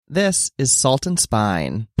This is Salt and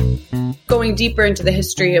Spine. Going deeper into the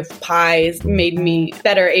history of pies made me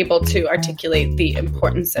better able to articulate the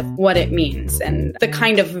importance of what it means and the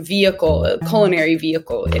kind of vehicle, culinary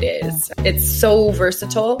vehicle it is. It's so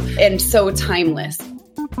versatile and so timeless.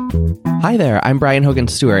 Hi there, I'm Brian Hogan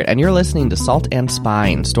Stewart, and you're listening to Salt and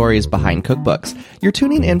Spine, Stories Behind Cookbooks. You're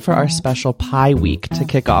tuning in for our special Pie Week to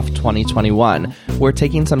kick off 2021. We're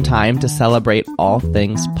taking some time to celebrate all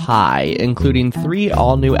things pie, including 3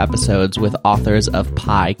 all-new episodes with authors of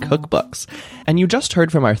pie cookbooks. And you just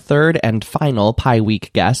heard from our third and final Pie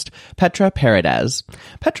Week guest, Petra Paredes.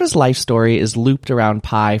 Petra's life story is looped around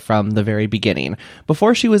pie from the very beginning.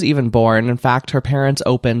 Before she was even born, in fact, her parents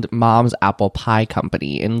opened Mom's Apple Pie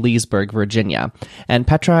Company in Leesburg, Virginia. And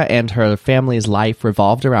Petra and her family's life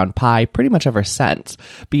revolved around pie pretty much ever since,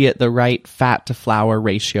 be it the right fat-to-flour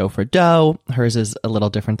ratio for dough, hers is a little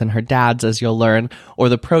different than her dad's, as you'll learn, or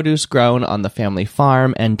the produce grown on the family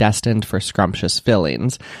farm and destined for scrumptious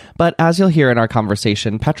fillings. But as you'll hear in our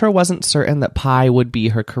conversation, Petra wasn't certain that pie would be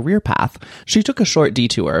her career path. She took a short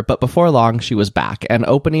detour, but before long she was back and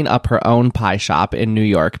opening up her own pie shop in New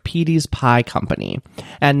York, Petey's Pie Company.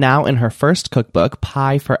 And now in her first cookbook,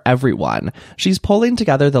 Pie for Everyone, she's pulling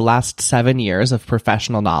together the last 7 years of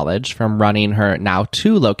professional knowledge from running her now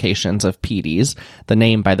 2 locations of Petey's. The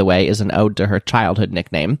name, by the way, is an ode to her childhood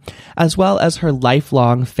nickname, as well as her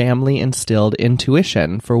lifelong family-instilled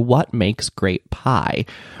intuition for what makes great pie.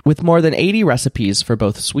 With more than 80 recipes for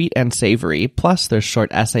both sweet and savory, plus there's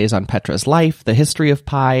short essays on Petra's life, the history of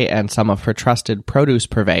pie, and some of her trusted produce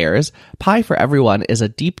purveyors, Pie for Everyone is a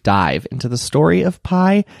deep dive into the story of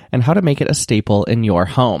pie and how to make it a staple in your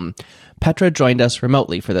home. Petra joined us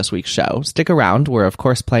remotely for this week's show. Stick around. We're, of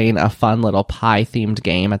course, playing a fun little pie-themed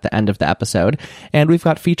game at the end of the episode, and we've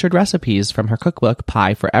got featured recipes from her cookbook,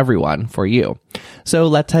 Pie for Everyone, for you. So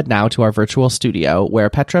let's head now to our virtual studio,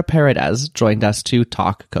 where Petra Paredes joined us to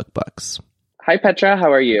talk cookbooks. Hi, Petra.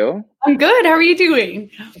 How are you? I'm good. How are you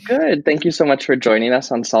doing? Good. Thank you so much for joining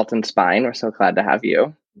us on Salt and Spine. We're so glad to have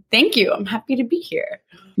you. Thank you. I'm happy to be here.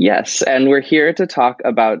 Yes, and we're here to talk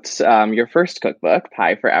about your first cookbook,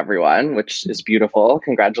 Pie for Everyone, which is beautiful.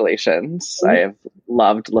 Congratulations. I have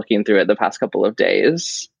loved looking through it the past couple of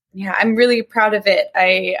days. Yeah, I'm really proud of it.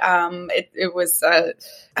 It was,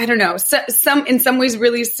 I don't know, in some ways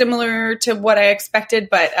really similar to what I expected,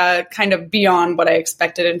 but kind of beyond what I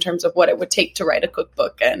expected in terms of what it would take to write a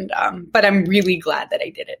cookbook. And but I'm really glad that I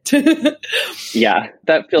did it. Yeah,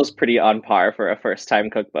 that feels pretty on par for a first-time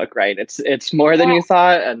cookbook, right? It's more than you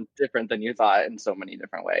thought and different than you thought in so many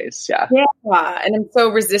different ways. Yeah, and I'm so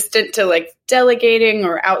resistant to like delegating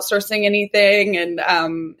or outsourcing anything,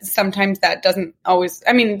 and sometimes that doesn't always.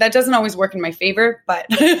 I mean, that doesn't always work in my favor, but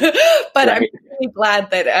right. I'm really glad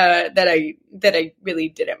that I really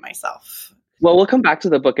did it myself. Well, we'll come back to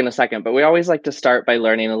the book in a second, but we always like to start by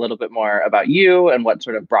learning a little bit more about you and what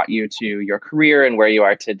sort of brought you to your career and where you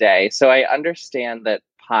are today. So I understand that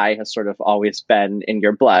pie has sort of always been in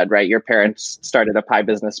your blood, right? Your parents started a pie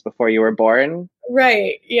business before you were born.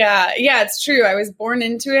 Right. Yeah. Yeah, it's true. I was born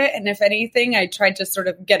into it. And if anything, I tried to sort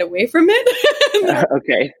of get away from it.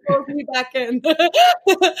 Okay. Pulled me back in.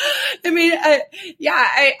 I mean,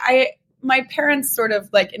 my parents sort of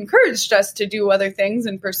like encouraged us to do other things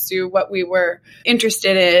and pursue what we were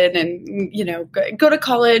interested in and, you know, go to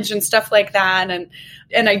college and stuff like that.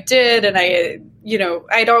 And I did. And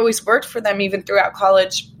I'd always worked for them even throughout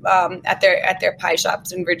college at their pie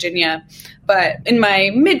shops in Virginia. But in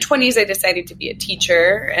my mid-20s, I decided to be a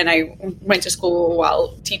teacher, and I went to school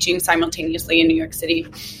while teaching simultaneously in New York City.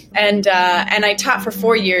 And I taught for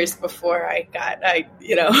 4 years before I got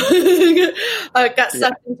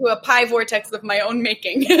sucked into a pie vortex of my own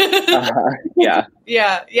making. Yeah.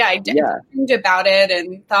 I dreamed about it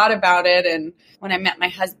and thought about it. And when I met my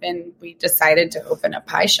husband, we decided to open a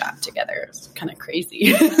pie shop together. It was kind of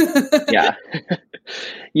crazy. Yeah.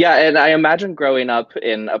 Yeah. And I imagine growing up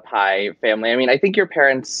in a pie family, I mean, I think your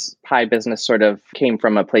parents' pie business sort of came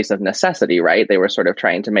from a place of necessity, right? They were sort of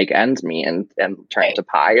trying to make ends meet and turn to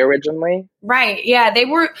pie originally. Right. Yeah. They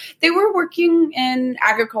were working in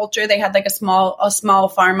agriculture. They had like a small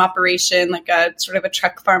farm operation, like a sort of a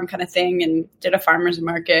truck farm kind of thing, and did a farmer's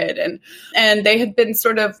market. And they had been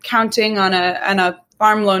sort of counting on a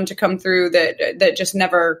farm loan to come through that just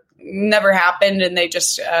never happened. And they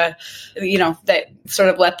just, that sort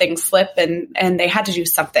of let things slip, and they had to do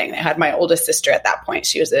something. They had my oldest sister at that point.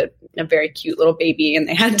 She was a very cute little baby, and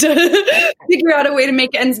they had to figure out a way to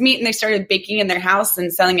make ends meet. And they started baking in their house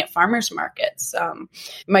and selling at farmers markets.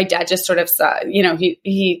 My dad just sort of saw,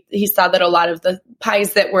 he saw that a lot of the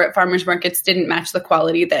pies that were at farmers markets didn't match the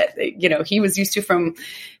quality that, he was used to from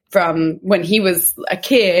from when he was a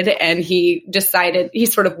kid, and he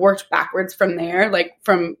sort of worked backwards from there, like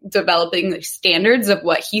from developing the standards of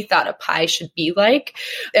what he thought a pie should be like,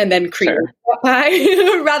 and then create a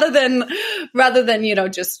pie rather than,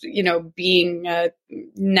 just, being a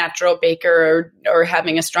natural baker or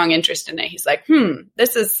having a strong interest in it. He's like,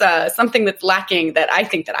 this is something that's lacking that I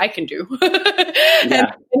think that I can do.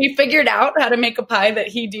 And he figured out how to make a pie that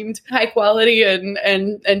he deemed high quality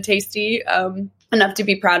and tasty, enough to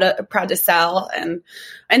be proud to sell, and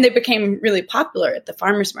they became really popular at the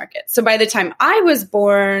farmers market. So by the time I was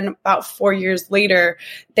born, about 4 years later,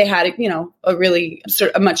 they had a really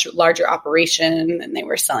a much larger operation, and they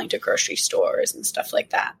were selling to grocery stores and stuff like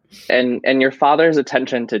that. And your father's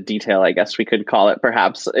attention to detail, I guess we could call it,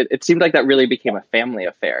 perhaps, it seemed like that really became a family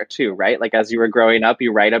affair too, right? Like as you were growing up,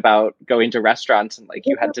 you write about going to restaurants and like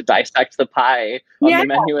you had to dissect the pie on the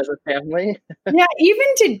menu as a family. Yeah, even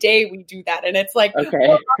today we do that, and it's like we're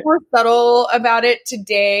a lot more subtle about it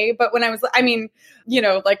today. But when I was,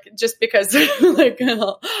 like just because like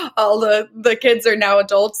all the kids are now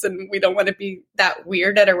adults and we don't want to be that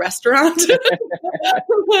weird at a restaurant.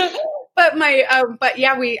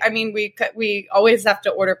 We always have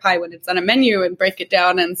to order pie when it's on a menu and break it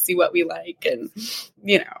down and see what we like. And,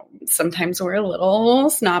 sometimes we're a little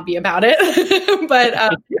snobby about it, but,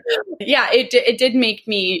 it did make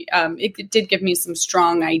me, it did give me some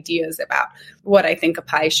strong ideas about what I think a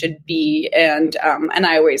pie should be. And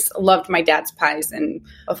I always loved my dad's pies. And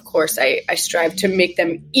of course I strive to make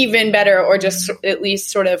them even better, or just at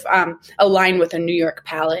least sort of, align with a New York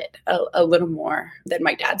palate a little more than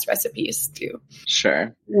my dad's recipes do.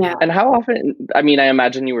 Sure. Yeah. And how often, I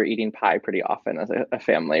imagine you were eating pie pretty often as a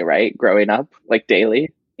family, right? Growing up, like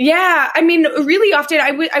daily? Yeah. Really often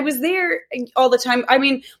I was there all the time.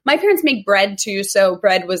 My parents make bread too. So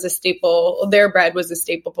bread was a staple. Their bread was a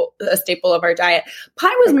staple of our diet.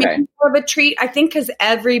 Pie was maybe more of a treat, I think, because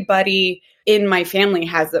everybody in my family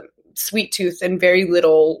has a sweet tooth and very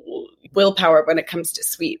little willpower when it comes to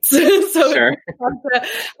sweets. So sure.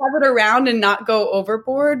 have it around and not go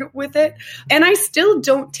overboard with it. And I still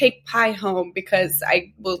don't take pie home because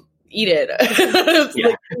I will eat it.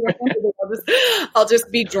 I'll just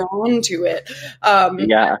be drawn to it.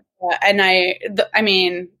 And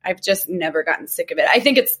I've just never gotten sick of it. I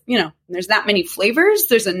think it's, there's that many flavors.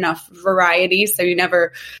 There's enough variety. So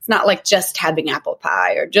it's not like just having apple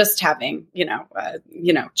pie or just having,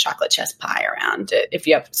 chocolate chess pie around it. If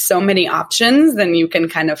you have so many options, then you can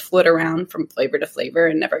kind of flit around from flavor to flavor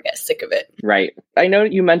and never get sick of it. Right. I know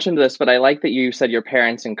you mentioned this, but I like that you said your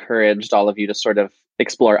parents encouraged all of you to sort of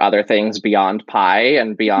explore other things beyond pie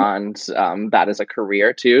and beyond that as a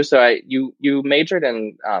career too. So you majored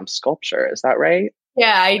in sculpture, is that right?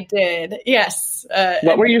 Yeah, I did. Yes.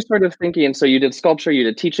 What were you sort of thinking? So you did sculpture, you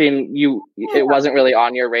did teaching. It wasn't really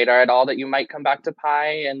on your radar at all that you might come back to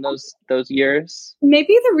pie in those years?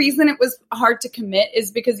 Maybe the reason it was hard to commit is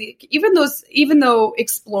because even though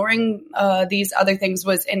exploring these other things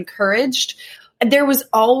was encouraged, there was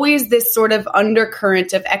always this sort of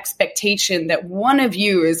undercurrent of expectation that one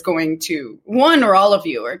or all of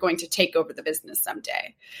you are going to take over the business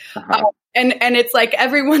someday. Uh-huh. And it's like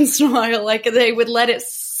every once in a while, like they would let it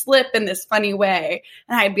slip in this funny way.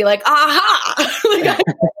 And I'd be like, aha,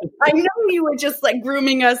 I know you were just like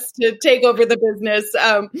grooming us to take over the business.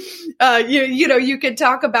 You could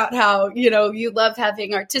talk about how, you love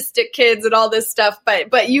having artistic kids and all this stuff,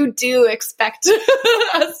 but you do expect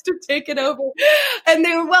us to take it over. And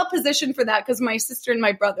they were well positioned for that because my sister and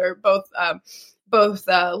my brother both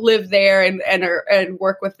live there and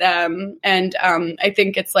work with them. And I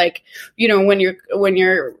think it's like, when you're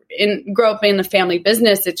grow up in a family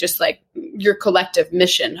business, it's just like your collective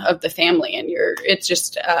mission of the family. And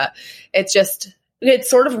it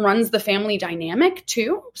sort of runs the family dynamic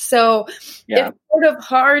too. So it's sort of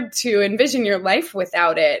hard to envision your life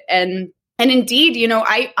without it. And indeed,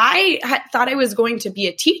 I thought I was going to be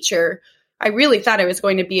a teacher. I really thought I was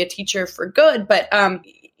going to be a teacher for good, but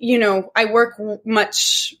I work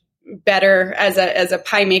much better as a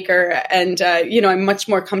pie maker, and I'm much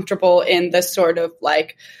more comfortable in the sort of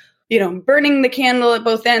like, burning the candle at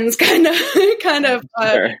both ends kind of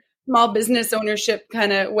sure. Small business ownership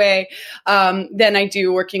kind of way than I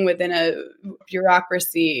do working within a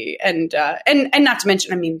bureaucracy, and not to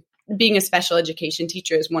mention, being a special education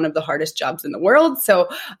teacher is one of the hardest jobs in the world. So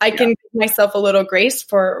I can give myself a little grace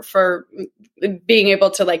for being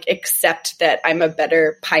able to like accept that I'm a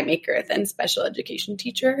better pie maker than special education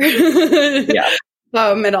teacher.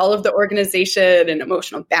 And all of the organization and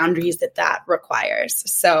emotional boundaries that requires.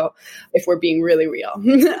 So if we're being really real,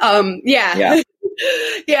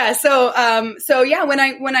 Yeah. So yeah, when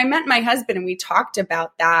I met my husband and we talked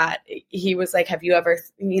about that, he was like, have you ever,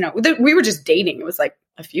 we were just dating. It was like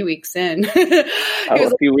a few weeks in.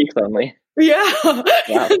 A few weeks only. Yeah.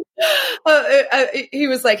 Wow. He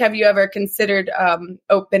was like, have you ever considered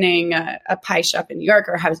opening a pie shop in New York,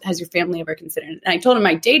 or has your family ever considered it? And I told him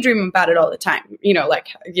I daydream about it all the time,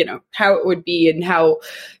 how it would be and how,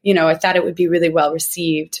 I thought it would be really well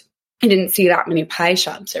received. I didn't see that many pie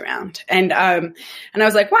shops around. And I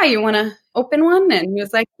was like, why, you want to open one? And he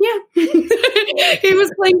was like, yeah. He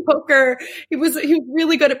was playing poker. He was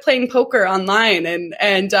really good at playing poker online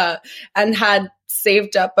and had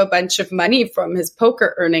saved up a bunch of money from his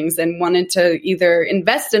poker earnings and wanted to either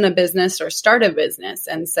invest in a business or start a business.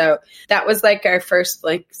 And so that was like our first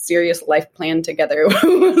like serious life plan together,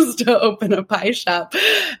 was to open a pie shop.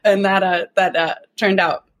 And that turned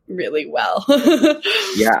out really well.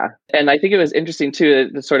 Yeah. And I think it was interesting too,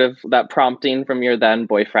 the sort of that prompting from your then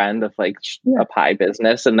boyfriend of like a pie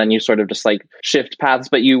business. And then you sort of just like shift paths,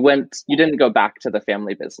 but you didn't go back to the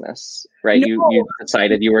family business, right? No. You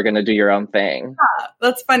decided you were going to do your own thing. Yeah,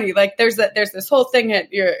 that's funny. Like there's this whole thing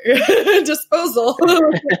at your disposal.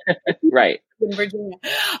 Right. In Virginia.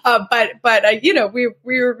 But we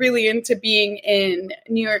were really into being in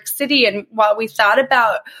New York City. And while we thought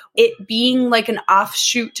about it being like an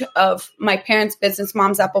offshoot of my parents' business,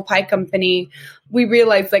 Mom's Apple Pie Company, we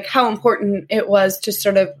realized like how important it was to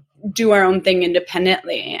sort of do our own thing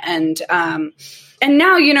independently. And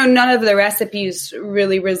now, none of the recipes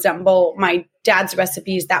really resemble my dad's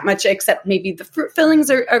recipes that much, except maybe the fruit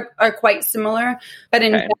fillings are quite similar. But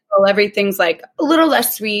in general, everything's like a little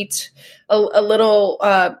less sweet, a little,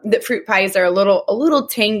 the fruit pies are a little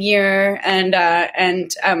tangier. And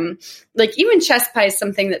like even chess pie is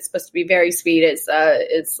something that's supposed to be very sweet.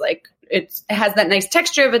 It's like, it has that nice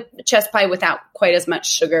texture of a chess pie without quite as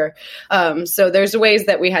much sugar. So there's ways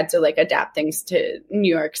that we had to like adapt things to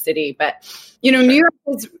New York City. But, New York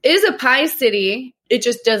is a pie city. It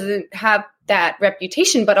just doesn't have that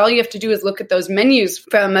reputation. But all you have to do is look at those menus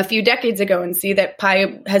from a few decades ago and see that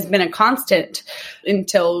pie has been a constant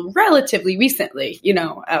until relatively recently,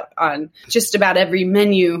 on just about every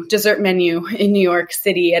dessert menu in New York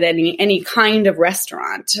City at any kind of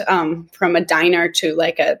restaurant, from a diner to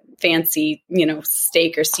like a fancy,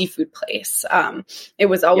 steak or seafood place. It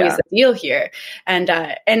was always a deal here. And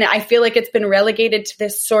I feel like it's been relegated to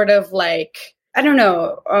this sort of like, I don't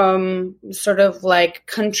know, sort of like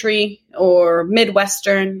country or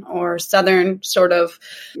Midwestern or Southern sort of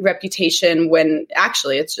reputation, when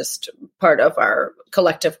actually it's just part of our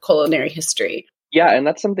collective culinary history. Yeah, and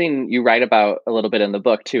that's something you write about a little bit in the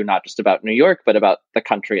book too, not just about New York, but about the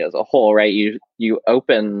country as a whole, right? You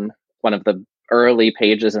open one of the early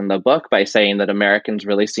pages in the book by saying that Americans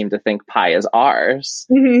really seem to think pie is ours.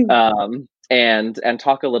 Mm-hmm. And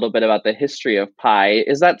talk a little bit about the history of pie.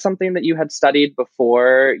 Is that something that you had studied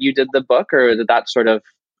before you did the book, or did that sort of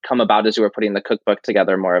come about as you were putting the cookbook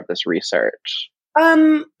together, more of this research?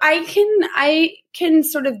 I can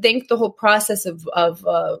sort of thank the whole process of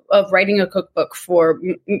writing a cookbook for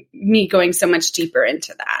me going so much deeper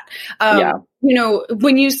into that.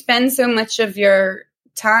 When you spend so much of your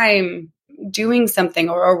time doing something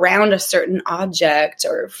or around a certain object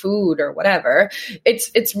or food or whatever,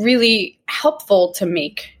 it's really helpful to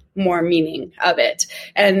make more meaning of it.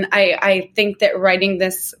 And I think that writing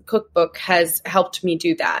this cookbook has helped me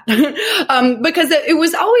do that. Because there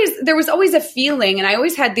was always a feeling, and I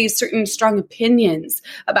always had these certain strong opinions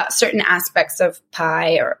about certain aspects of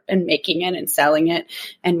pie and making it and selling it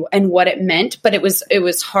and what it meant. But it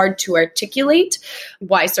was hard to articulate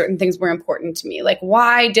why certain things were important to me. Like,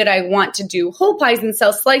 why did I want to do whole pies and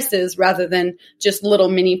sell slices rather than just little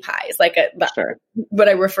mini pies? Like what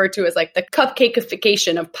I refer to as like the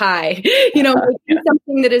cupcakeification of pie,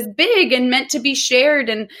 something that is big and meant to be shared.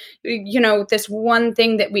 And, this one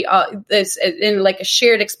thing that we all, this in like a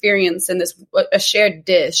shared experience and a shared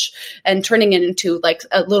dish, and turning it into like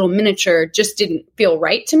a little miniature just didn't feel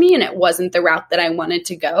right to me. And it wasn't the route that I wanted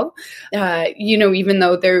to go, even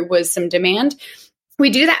though there was some demand. We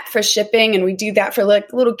do that for shipping and we do that for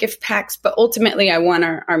like little gift packs, but ultimately I want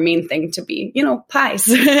our main thing to be, pies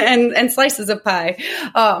and slices of pie.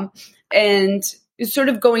 And sort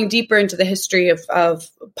of going deeper into the history of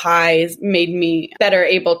pies made me better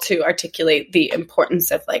able to articulate the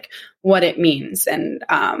importance of like what it means and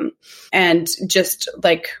just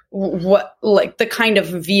like what, like the kind of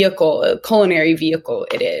culinary vehicle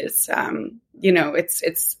it is.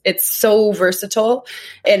 It's so versatile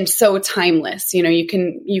and so timeless. You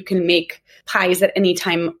can make pies at any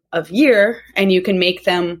time of year, and you can make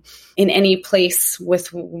them in any place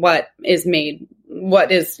with what is made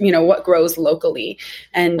what grows locally.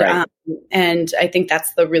 And, Right. And I think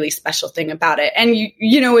that's the really special thing about it. And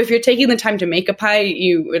if you're taking the time to make a pie,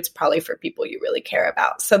 it's probably for people you really care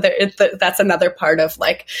about. So that's another part of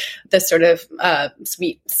like the sort of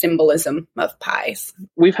sweet symbolism of pies.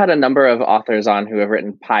 We've had a number of authors on who have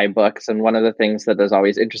written pie books. And one of the things that is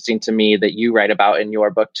always interesting to me that you write about in your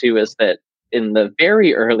book too, is that in the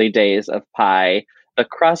very early days of pie, the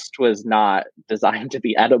crust was not designed to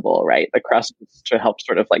be edible, right? The crust was to help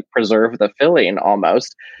sort of like preserve the filling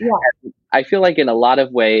almost. Yeah. And I feel like in a lot of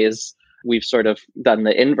ways, we've sort of done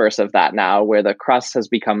the inverse of that now, where the crust has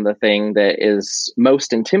become the thing that is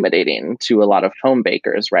most intimidating to a lot of home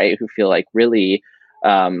bakers, right? Who feel like really,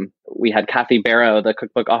 we had Kathy Barrow, the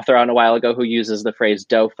cookbook author, on a while ago, who uses the phrase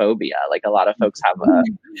dough phobia. Like a lot of folks have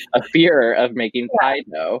a fear of making pie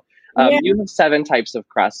dough. You have 7 types of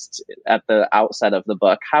crust at the outset of the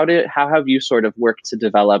book. How have you sort of worked to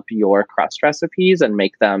develop your crust recipes and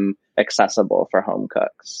make them accessible for home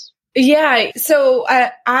cooks? Yeah. So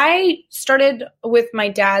I started with my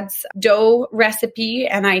dad's dough recipe,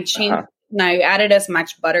 and I changed and I added as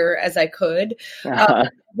much butter as I could.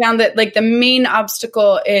 Found that like the main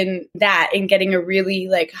obstacle in getting a really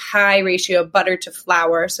like high ratio of butter to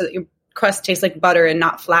flour so that your crust tastes like butter and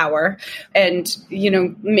not flour, and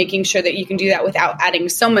making sure that you can do that without adding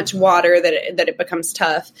so much water that it becomes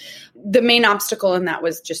tough. The main obstacle in that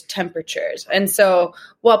was just temperatures. And so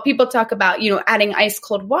while people talk about adding ice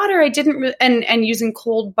cold water, I didn't and using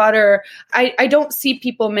cold butter, I don't see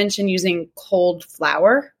people mention using cold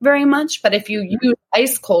flour very much. But if you use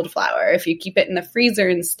ice cold flour, if you keep it in the freezer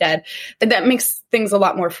instead, that makes things a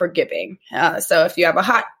lot more forgiving. So if you have a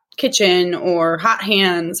hot kitchen or hot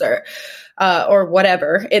hands or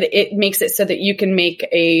whatever, it makes it so that you can make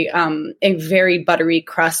a very buttery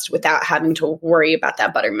crust without having to worry about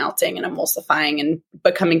that butter melting and emulsifying and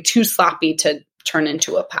becoming too sloppy to turn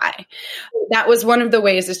into a pie. That was one of the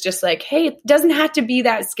ways. It's just like, hey, it doesn't have to be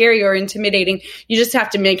that scary or intimidating. You just have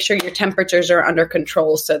to make sure your temperatures are under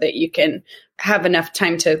control so that you can have enough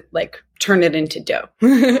time to like turn it into dough.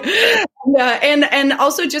 And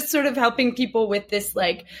also just sort of helping people with this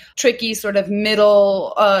like tricky sort of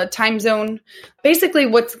middle time zone. Basically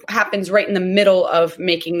what happens right in the middle of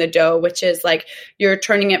making the dough, which is like you're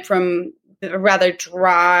turning it from a rather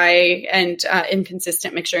dry and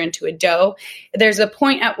inconsistent mixture into a dough. There's a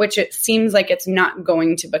point at which it seems like it's not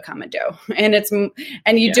going to become a dough, and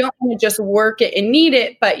you don't want to just work it and knead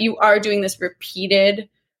it, but you are doing this repeated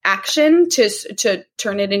action to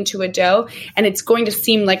turn it into a dough, and it's going to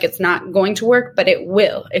seem like it's not going to work, but it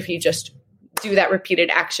will if you just do that repeated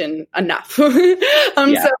action enough. So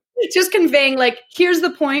just conveying like, here's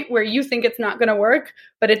the point where you think it's not going to work,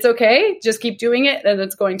 but it's okay. Just keep doing it and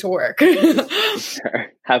it's going to work.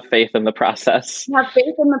 Sure. Have faith in the process. Have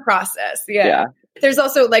faith in the process. Yeah. There's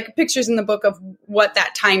also like pictures in the book of what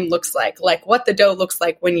that time looks like what the dough looks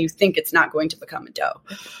like when you think it's not going to become a dough.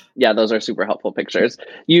 Yeah, those are super helpful pictures.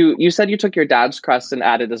 You said you took your dad's crust and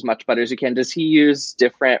added as much butter as you can. Does he use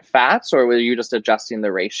different fats, or were you just adjusting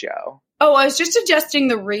the ratio? Oh, I was just adjusting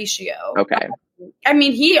the ratio. Okay. I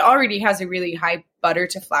mean, he already has a really high butter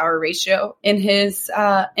to flour ratio in his,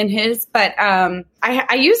 but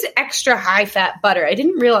I use extra high fat butter. I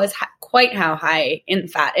didn't realize quite how high in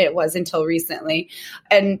fat it was until recently.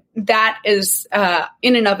 And that is,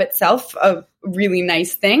 in and of itself, a really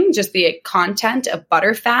nice thing, just the content of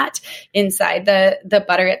butter fat inside the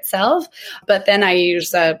butter itself. But then I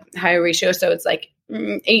use a higher ratio. So it's like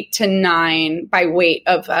 8 to 9 by weight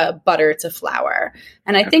of butter to flour.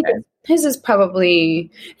 And I think his is probably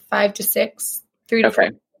 5 to 6, 3 to 4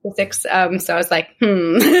 to 6. So I was like,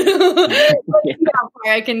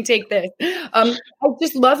 I can take this. I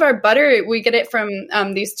just love our butter. We get it from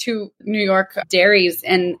these 2 New York dairies,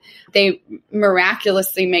 and they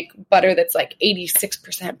miraculously make butter that's like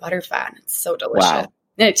 86% butter fat. It's so delicious. Wow.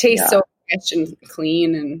 And it tastes so fresh and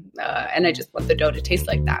clean, and I just want the dough to taste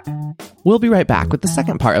like that. We'll be right back with the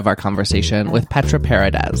second part of our conversation with Petra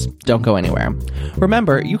Paredes. Don't go anywhere.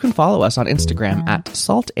 Remember, you can follow us on Instagram at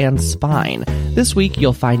Salt and Spine. This week,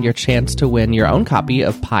 you'll find your chance to win your own copy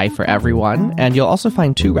of Pie for Everyone, and you'll also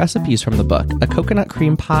find 2 recipes from the book, a coconut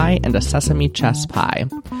cream pie and a sesame chess pie.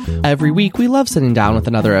 Every week, we love sitting down with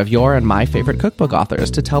another of your and my favorite cookbook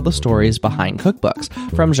authors to tell the stories behind cookbooks,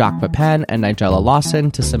 from Jacques Pepin and Nigella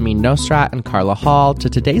Lawson to Samin Nosrat Pratt and Carla Hall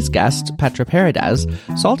to today's guest, Petra Paredes,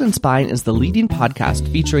 Salt and Spine is the leading podcast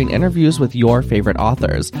featuring interviews with your favorite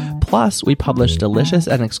authors. Plus, we publish delicious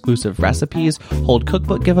and exclusive recipes, hold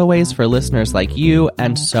cookbook giveaways for listeners like you,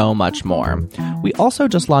 and so much more. We also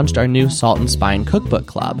just launched our new Salt and Spine Cookbook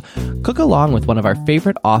Club. Cook along with one of our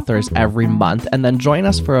favorite authors every month and then join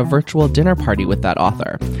us for a virtual dinner party with that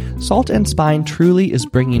author. Salt and Spine truly is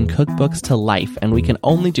bringing cookbooks to life, and we can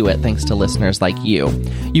only do it thanks to listeners like you.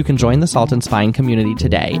 You can join the Salt and Spine community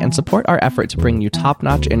today and support our effort to bring you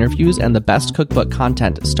top-notch interviews and the best cookbook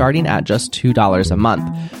content starting at just $2 a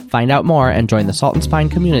month. Find out more and join the Salt and Spine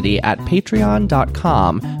community at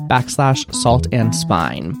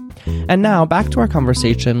patreon.com/saltandspine. And now back to our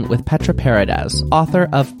conversation with Petra Paredes, author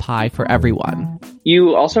of Pie for Everyone.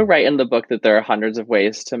 You also write in the book that there are hundreds of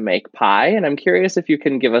ways to make pie, and I'm curious if you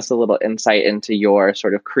can give us a little insight into your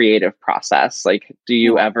sort of creative process. Like, do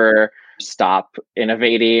you ever stop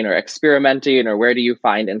innovating or experimenting, or where do you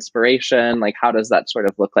find inspiration? Like, how does that sort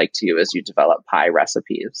of look like to you as you develop pie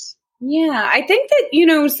recipes? Yeah, I think that,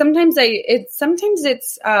 sometimes it's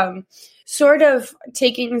sort of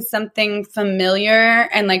taking something familiar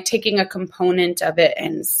and like taking a component of it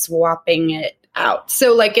and swapping it out.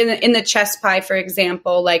 So like in the chess pie, for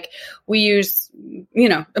example, like we use,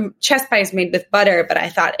 chess pie is made with butter, but I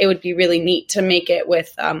thought it would be really neat to make it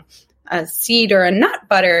with a seed or a nut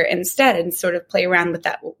butter instead and sort of play around with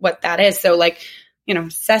that, what that is. So like,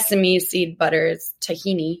 sesame seed butter is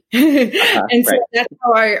tahini. And so that's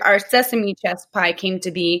how our sesame chess pie came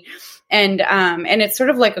to be. And it's sort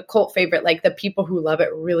of like a cult favorite. Like the people who love it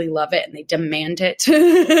really love it and they demand it.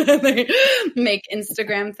 They make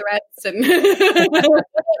Instagram threats and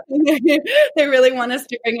they really want us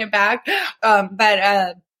to bring it back.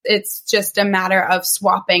 But it's just a matter of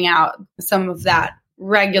swapping out some of that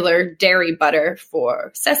regular dairy butter for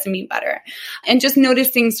sesame butter and just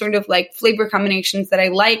noticing sort of like flavor combinations that I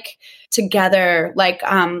like together, like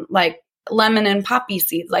lemon and poppy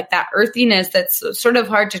seed, like that earthiness that's sort of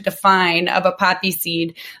hard to define of a poppy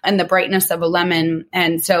seed and the brightness of a lemon.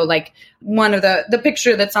 And so like one of the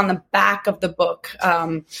picture that's on the back of the book,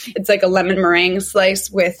 it's like a lemon meringue slice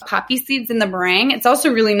with poppy seeds in the meringue. It's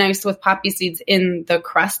also really nice with poppy seeds in the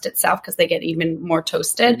crust itself because they get even more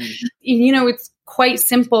toasted. Mm-hmm. It's quite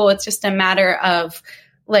simple. It's just a matter of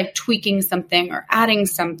like tweaking something or adding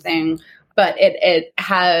something, but it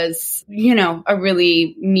has, a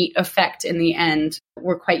really neat effect in the end.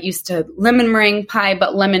 We're quite used to lemon meringue pie,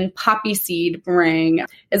 but lemon poppy seed meringue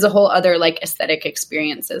is a whole other like aesthetic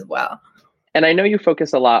experience as well. And I know you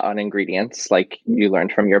focus a lot on ingredients, like you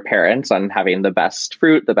learned from your parents on having the best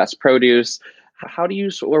fruit, the best produce. How do you,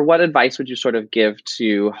 or what advice would you sort of give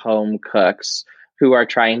to home cooks who are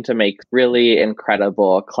trying to make really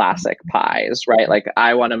incredible classic pies, right? Like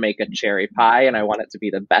I want to make a cherry pie and I want it to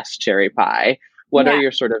be the best cherry pie. What are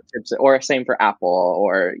your sort of tips, or same for apple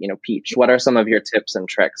or, peach? What are some of your tips and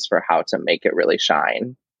tricks for how to make it really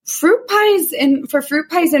shine? For fruit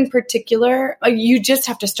pies in particular, you just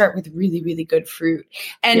have to start with really, really good fruit.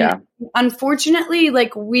 And unfortunately,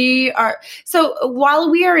 like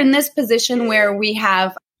while we are in this position where we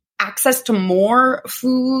have access to more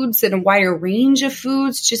foods and a wider range of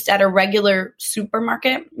foods just at a regular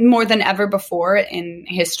supermarket more than ever before in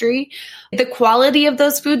history, the quality of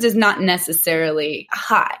those foods is not necessarily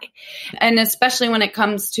high. And especially when it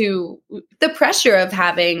comes to the pressure of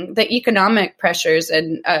having the economic pressures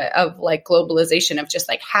and of like globalization of just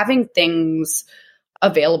like having things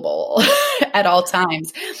available at all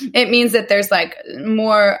times, it means that there's like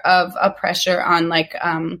more of a pressure on like,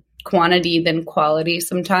 quantity than quality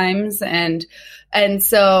sometimes. And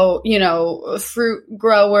so, fruit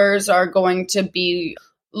growers are going to be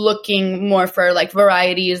looking more for like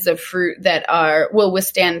varieties of fruit that will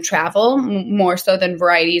withstand travel more so than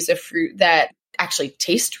varieties of fruit that actually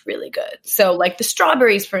taste really good. So like the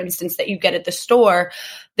strawberries, for instance, that you get at the store,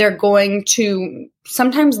 they're going to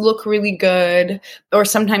sometimes look really good, or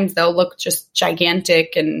sometimes they'll look just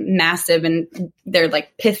gigantic and massive, and they're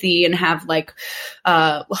like pithy and have like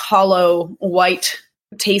hollow white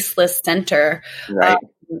tasteless center. Right.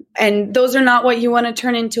 And those are not what you want to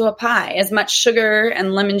turn into a pie. As much sugar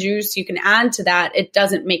and lemon juice you can add to that, it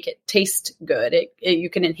doesn't make it taste good. You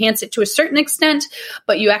can enhance it to a certain extent,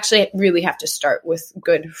 but you actually really have to start with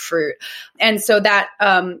good fruit. And so that,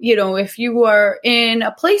 if you are in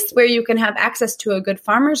a place where you can have access to a good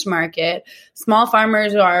farmer's market, small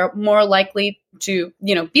farmers are more likely to,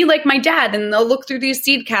 be like my dad, and they'll look through these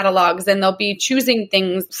seed catalogs and they'll be choosing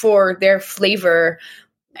things for their flavor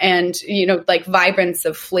and, like vibrance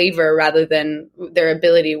of flavor rather than their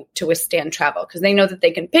ability to withstand travel, because they know that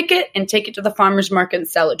they can pick it and take it to the farmer's market and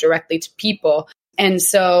sell it directly to people. And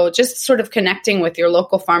so just sort of connecting with your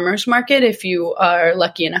local farmers market, if you are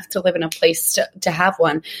lucky enough to live in a place to have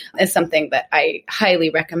one, is something that I highly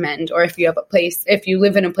recommend. Or if you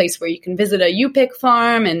live in a place where you can visit a U-Pick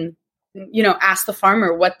farm and ask the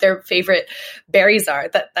farmer what their favorite berries are.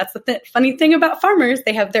 That's the funny thing about farmers.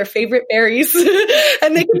 They have their favorite berries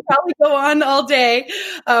and they can probably go on all day.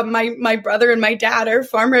 My brother and my dad are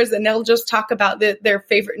farmers and they'll just talk about their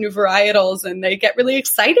favorite new varietals and they get really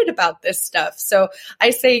excited about this stuff. So I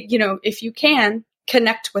say, if you can,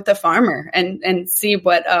 connect with a farmer and see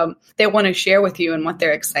what they want to share with you and what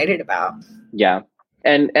they're excited about. Yeah.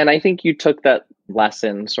 And I think you took that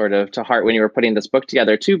lesson sort of to heart when you were putting this book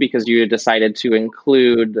together too, because you decided to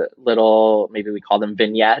include little, maybe we call them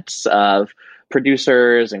vignettes of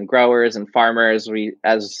producers and growers and farmers.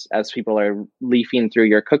 As people are leafing through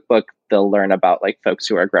your cookbook, they'll learn about like folks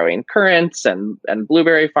who are growing currants and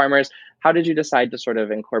blueberry farmers. How did you decide to sort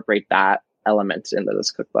of incorporate that element into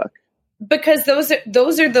this cookbook? Because those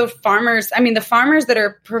are the farmers. I mean, the farmers that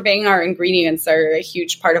are purveying our ingredients are a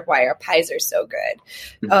huge part of why our pies are so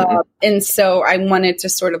good. Mm-hmm. And so I wanted to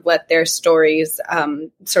sort of let their stories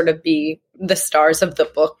sort of be the stars of the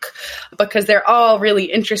book, because they're all really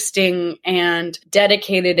interesting and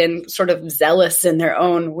dedicated and sort of zealous in their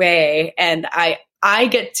own way. And I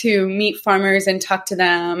get to meet farmers and talk to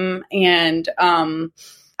them, and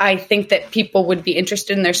I think that people would be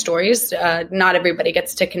interested in their stories. Not everybody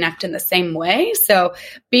gets to connect in the same way. So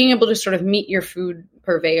being able to sort of meet your food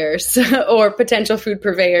purveyors or potential food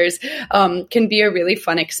purveyors can be a really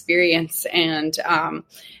fun experience. And,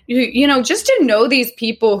 just to know these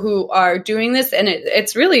people who are doing this, and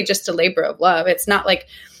it's really just a labor of love. It's not like,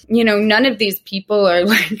 none of these people are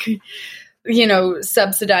like,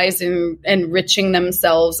 subsidize and enriching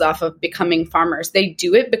themselves off of becoming farmers. They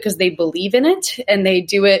do it because they believe in it, and they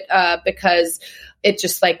do it because it's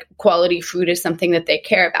just like quality food is something that they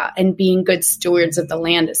care about, and being good stewards of the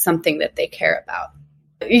land is something that they care about.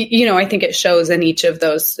 I think it shows in each of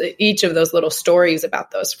those little stories about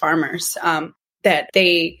those farmers. That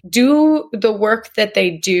they do the work that they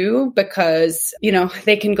do because,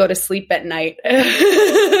 they can go to sleep at night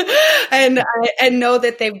and know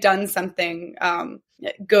that they've done something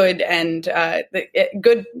good and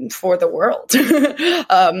good for the world.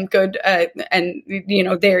 Good.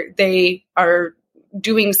 They are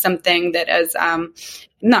doing something that is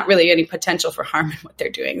not really any potential for harm in what they're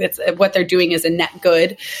doing. That's what they're doing is a net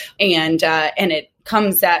good, and it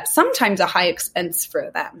comes at sometimes a high expense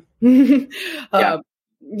for them. Yeah.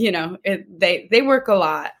 They work a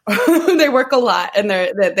lot. They work a lot, and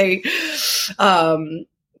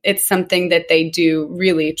it's something that they do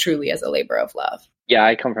really, truly as a labor of love. Yeah,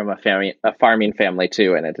 I come from a farming family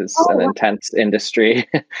too, and it is an intense industry.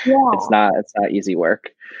 Yeah. It's not easy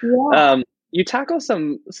work. Yeah. You tackle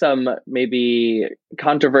some maybe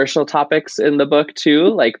controversial topics in the book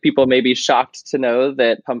too. Like people may be shocked to know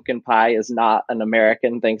that pumpkin pie is not an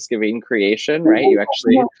American Thanksgiving creation, right? You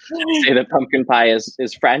actually say that pumpkin pie is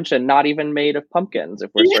French and not even made of pumpkins,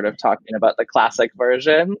 if we're sort of talking about the classic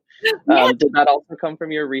version. Did that also come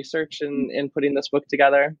from your research in putting this book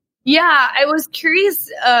together? Yeah, I was curious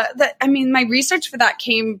my research for that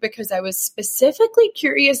came because I was specifically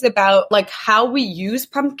curious about like how we use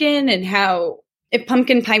pumpkin and how if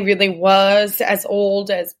pumpkin pie really was as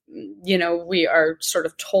old as, we are sort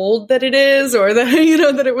of told that it is, or that,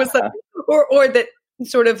 that it was, or that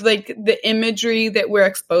sort of like the imagery that we're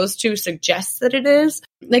exposed to suggests that it is,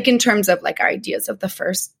 like in terms of like our ideas of the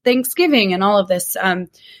first Thanksgiving and all of this,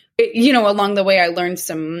 along the way, I learned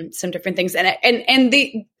some different things,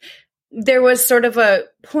 and there was sort of a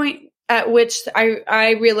point at which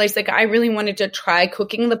I realized like I really wanted to try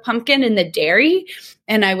cooking the pumpkin in the dairy,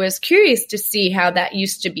 and I was curious to see how that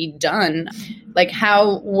used to be done, like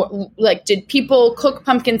did people cook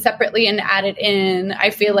pumpkin separately and add it in? I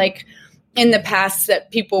feel like in the past that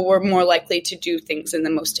people were more likely to do things in the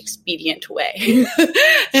most expedient way.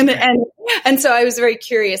 and so I was very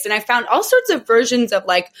curious, and I found all sorts of versions of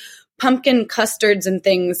like pumpkin custards and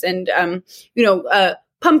things, and,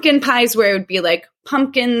 pumpkin pies where it would be like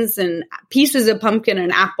pumpkins and pieces of pumpkin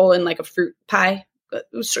and apple in like a fruit pie,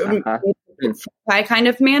 pie kind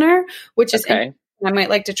of manner, which is I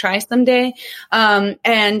might like to try someday.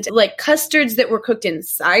 And like custards that were cooked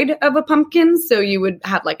inside of a pumpkin. So you would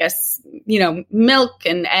have like milk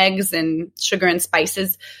and eggs and sugar and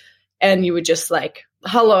spices, and you would just like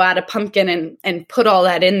hollow out a pumpkin and put all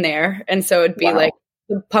that in there. And so it'd be like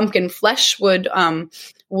the pumpkin flesh would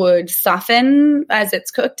soften as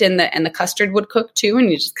it's cooked, and the custard would cook too.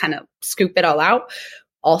 And you just kind of scoop it all out.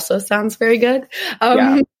 Also sounds very good.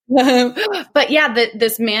 But yeah,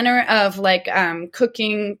 this manner of like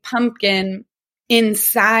cooking pumpkin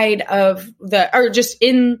inside of or just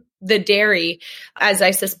in the dairy, as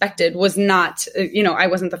I suspected, was not, I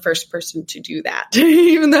wasn't the first person to do that,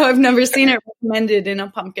 even though I've never seen it recommended in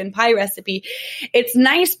a pumpkin pie recipe. It's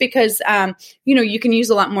nice because, you can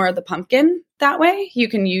use a lot more of the pumpkin that way. You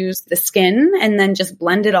can use the skin and then just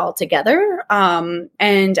blend it all together.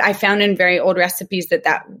 And I found in very old recipes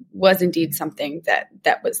that was indeed something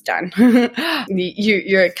that was done.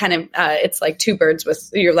 You're kind of, it's like two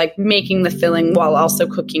birds you're like making the filling while also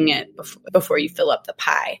cooking it before you fill up the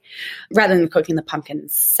pie, rather than cooking the pumpkin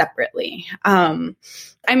separately.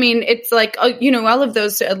 It's like, all of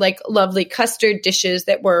those like lovely custard dishes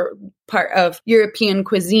that were part of European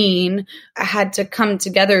cuisine had to come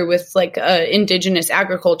together with like indigenous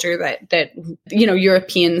agriculture that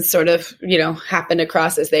Europeans sort of happened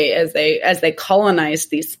across as they colonized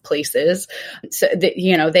these places. So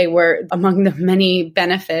that, they were among the many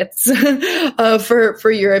benefits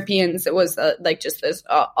for Europeans. It was like just this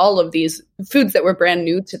all of these foods that were brand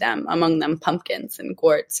new to them, among them pumpkins and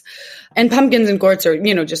gourds. And pumpkins and gourds are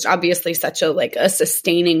just obviously such a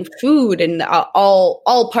sustaining food, and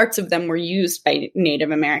all parts of them were used by Native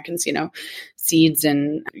Americans. Seeds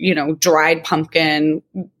and dried pumpkin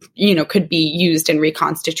could be used and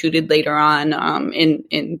reconstituted later on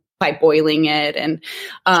in by boiling it, and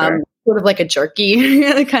Sure. sort of like a jerky,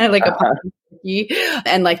 kind of like a pumpkin jerky.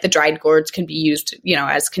 And like the dried gourds can be used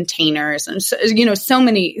as containers, and so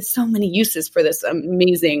many uses for this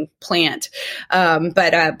amazing plant.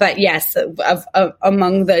 But yes,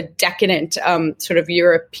 among the decadent sort of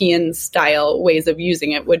European style ways of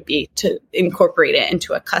using it would be to incorporate it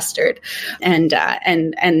into a custard, and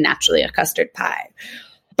naturally a custard pie.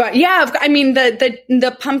 But yeah,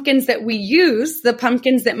 the pumpkins that we use, the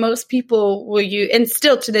pumpkins that most people will use, and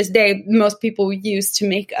still to this day, most people use to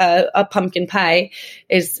make a pumpkin pie,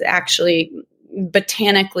 is actually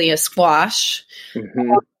botanically a squash.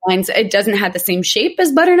 Mm-hmm. It doesn't have the same shape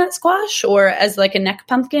as butternut squash or as like a neck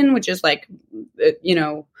pumpkin, which is like,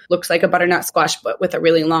 looks like a butternut squash, but with a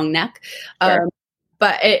really long neck. Sure.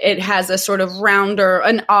 But it has a sort of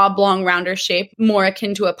an oblong, rounder shape, more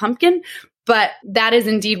akin to a pumpkin. But that is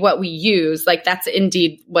indeed what we use. Like that's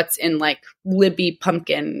indeed what's in like Libby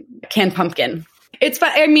pumpkin, canned pumpkin. It's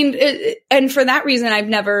fun. And for that reason, I've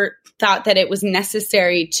never thought that it was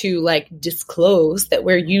necessary to like disclose that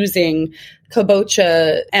we're using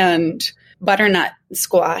kabocha and butternut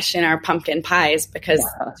squash in our pumpkin pies, because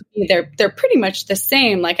to me, they're pretty much the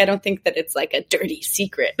same. Like I don't think that it's like a dirty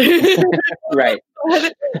secret. Right.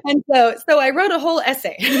 And so I wrote a whole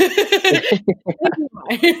essay.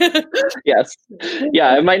 Yes.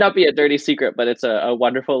 Yeah, it might not be a dirty secret, but it's a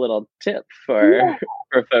wonderful little tip for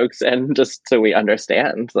folks, and just so we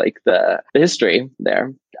understand like the history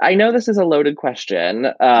there. I know this is a loaded question.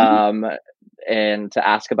 And to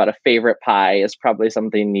ask about a favorite pie is probably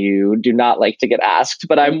something you do not like to get asked,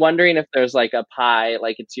 but I'm wondering if there's like a pie,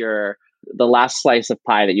 like it's the last slice of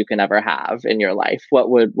pie that you can ever have in your life.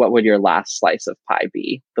 What would your last slice of pie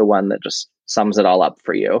be? The one that just sums it all up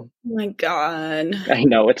for you? Oh my God. I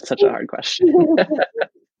know it's such a hard question.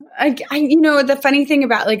 The funny thing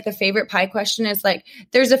about like the favorite pie question is like,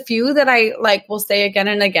 there's a few that I like will say again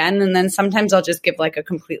and again. And then sometimes I'll just give like a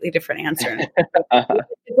completely different answer.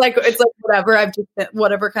 It's like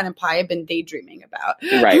whatever kind of pie I've been daydreaming about.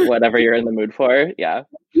 Right. Whatever you're in the mood for. Yeah.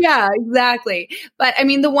 Yeah, exactly. But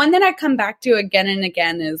the one that I come back to again and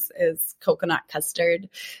again is coconut custard.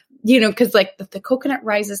 Because like the coconut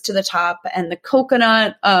rises to the top, and the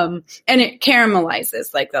coconut, and it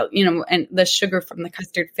caramelizes like and the sugar from the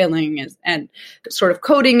custard filling and sort of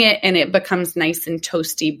coating it, and it becomes nice and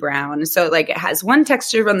toasty brown. So like it has one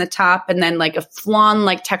texture on the top, and then like a flan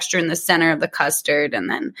like texture in the center of the custard, and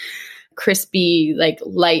then crispy, like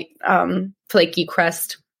light, flaky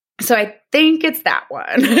crust. So I think it's that one.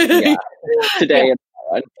 Yeah. Today.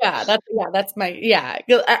 Yeah. That's my.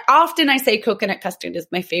 Often I say coconut custard is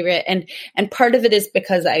my favorite, and part of it is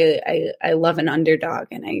because I love an underdog,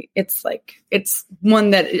 and it's one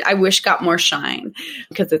that I wish got more shine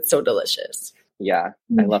because it's so delicious. Yeah,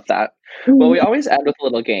 I love that. Well, we always end with a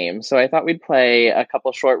little game, so I thought we'd play a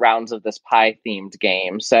couple short rounds of this pie-themed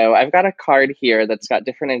game. So I've got a card here that's got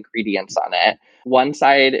different ingredients on it. One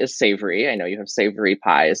side is savory. I know you have savory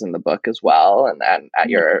pies in the book as well, and at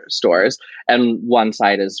your stores. And one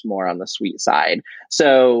side is more on the sweet side.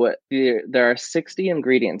 So there are 60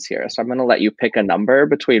 ingredients here. So I'm going to let you pick a number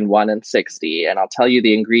between 1 and 60, and I'll tell you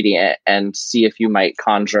the ingredient and see if you might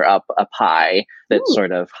conjure up a pie that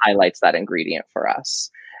sort of highlights that ingredient for us.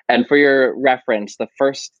 And for your reference, the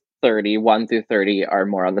first 30, 1 through 30, are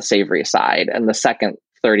more on the savory side, and the second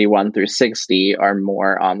 31 through 60 are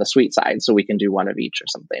more on the sweet side. So we can do one of each or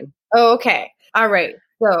something. Oh, okay. All right.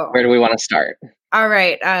 So Where do we want to start? all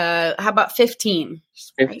right. How about 15?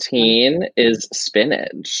 15 is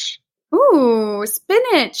spinach. Ooh,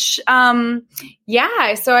 spinach.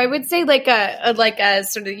 Yeah. So I would say like a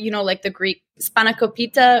sort of, like the Greek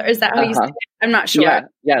spanakopita, or is that how you say it? I'm not sure.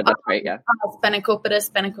 Yeah, that's right. Yeah.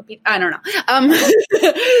 Spanakopita. I don't know.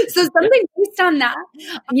 So something based on that.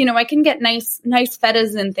 I can get nice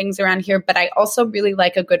fetas and things around here, but I also really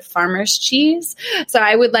like a good farmer's cheese. So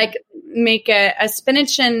I would make a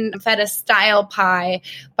spinach and feta style pie,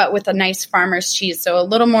 but with a nice farmer's cheese. So a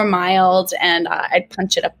little more mild, and I'd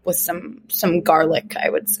punch it up with some garlic,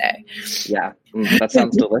 I would say. Yeah. That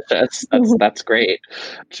sounds delicious. That's great.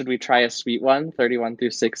 Should we try a sweet one, 31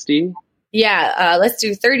 through 60? Yeah, let's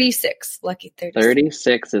do 36. Lucky 36.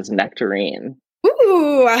 36 is nectarine.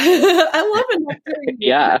 Ooh, I love a nectarine.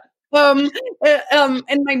 Yeah. In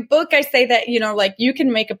my book, I say that, you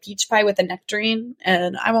can make a peach pie with a nectarine,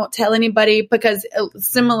 and I won't tell anybody because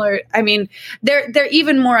similar, they're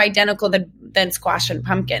even more identical than squash and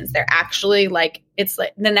pumpkins. They're actually it's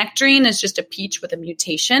like the nectarine is just a peach with a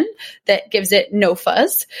mutation that gives it no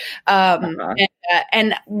fuzz.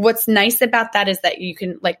 And what's nice about that is that you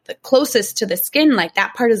can the closest to the skin,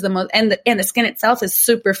 that part is the most, and the skin itself is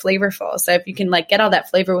super flavorful. So if you can get all that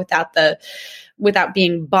flavor without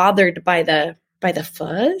being bothered by the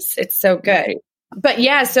fuzz, it's so good. Right. But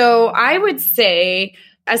yeah, so I would say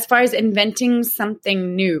as far as inventing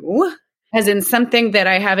something new, as in something that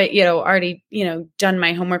I haven't, already, done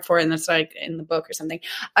my homework for, and that's in the book or something,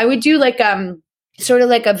 I would do sort of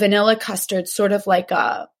like a vanilla custard, sort of like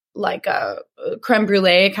a creme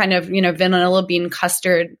brulee kind of, vanilla bean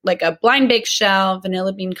custard, like a blind bake shell,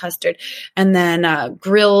 vanilla bean custard, and then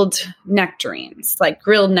grilled nectarines,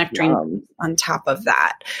 on top of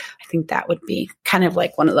that. I think that would be kind of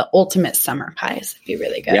like one of the ultimate summer pies. It'd be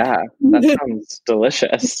really good. Yeah, that sounds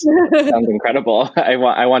delicious. Sounds incredible. I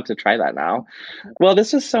want to try that now. Well,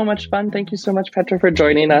 this was so much fun. Thank you so much, Petra, for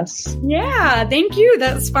joining us. Yeah, thank you.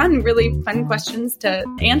 That's fun. Really fun questions to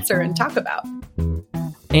answer and talk about.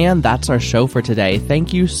 And that's our show for today.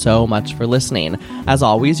 Thank you so much for listening. As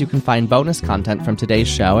always, you can find bonus content from today's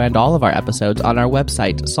show and all of our episodes on our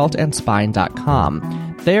website, saltandspine.com.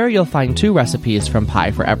 There, you'll find 2 recipes from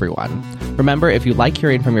Pie for Everyone. Remember, if you like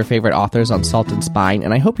hearing from your favorite authors on Salt and Spine,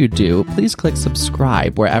 and I hope you do, please click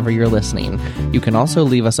subscribe wherever you're listening. You can also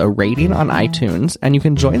leave us a rating on iTunes, and you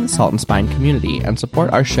can join the Salt and Spine community and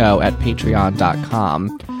support our show at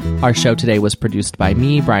patreon.com. Our show today was produced by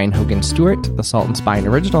me, Brian Hogan Stewart. The Salt and Spine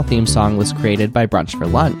original theme song was created by Brunch for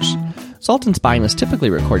Lunch. Salt and Spine is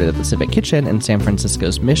typically recorded at the Civic Kitchen in San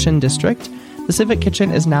Francisco's Mission District. The Civic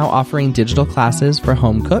Kitchen is now offering digital classes for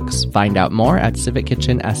home cooks. Find out more at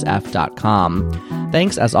civickitchensf.com.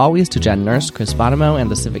 Thanks, as always, to Jen Nurse, Chris Bonomo,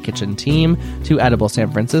 and the Civic Kitchen team, to Edible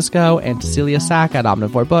San Francisco, and to Celia Sack at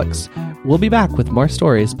Omnivore Books. We'll be back with more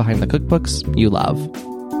stories behind the cookbooks you love.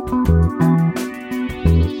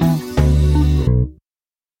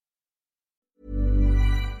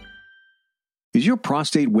 Is your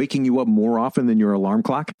prostate waking you up more often than your alarm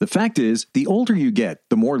clock? The fact is, the older you get,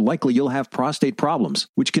 the more likely you'll have prostate problems,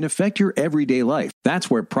 which can affect your everyday life. That's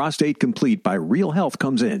where Prostate Complete by Real Health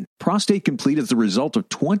comes in. Prostate Complete is the result of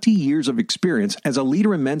 20 years of experience as a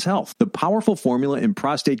leader in men's health. The powerful formula in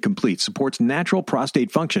Prostate Complete supports natural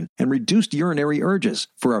prostate function and reduced urinary urges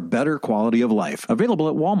for a better quality of life. Available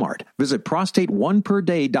at Walmart. Visit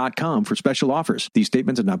prostateoneperday.com for special offers. These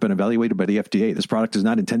statements have not been evaluated by the FDA. This product is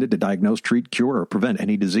not intended to diagnose, treat, cure, or prevent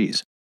any disease.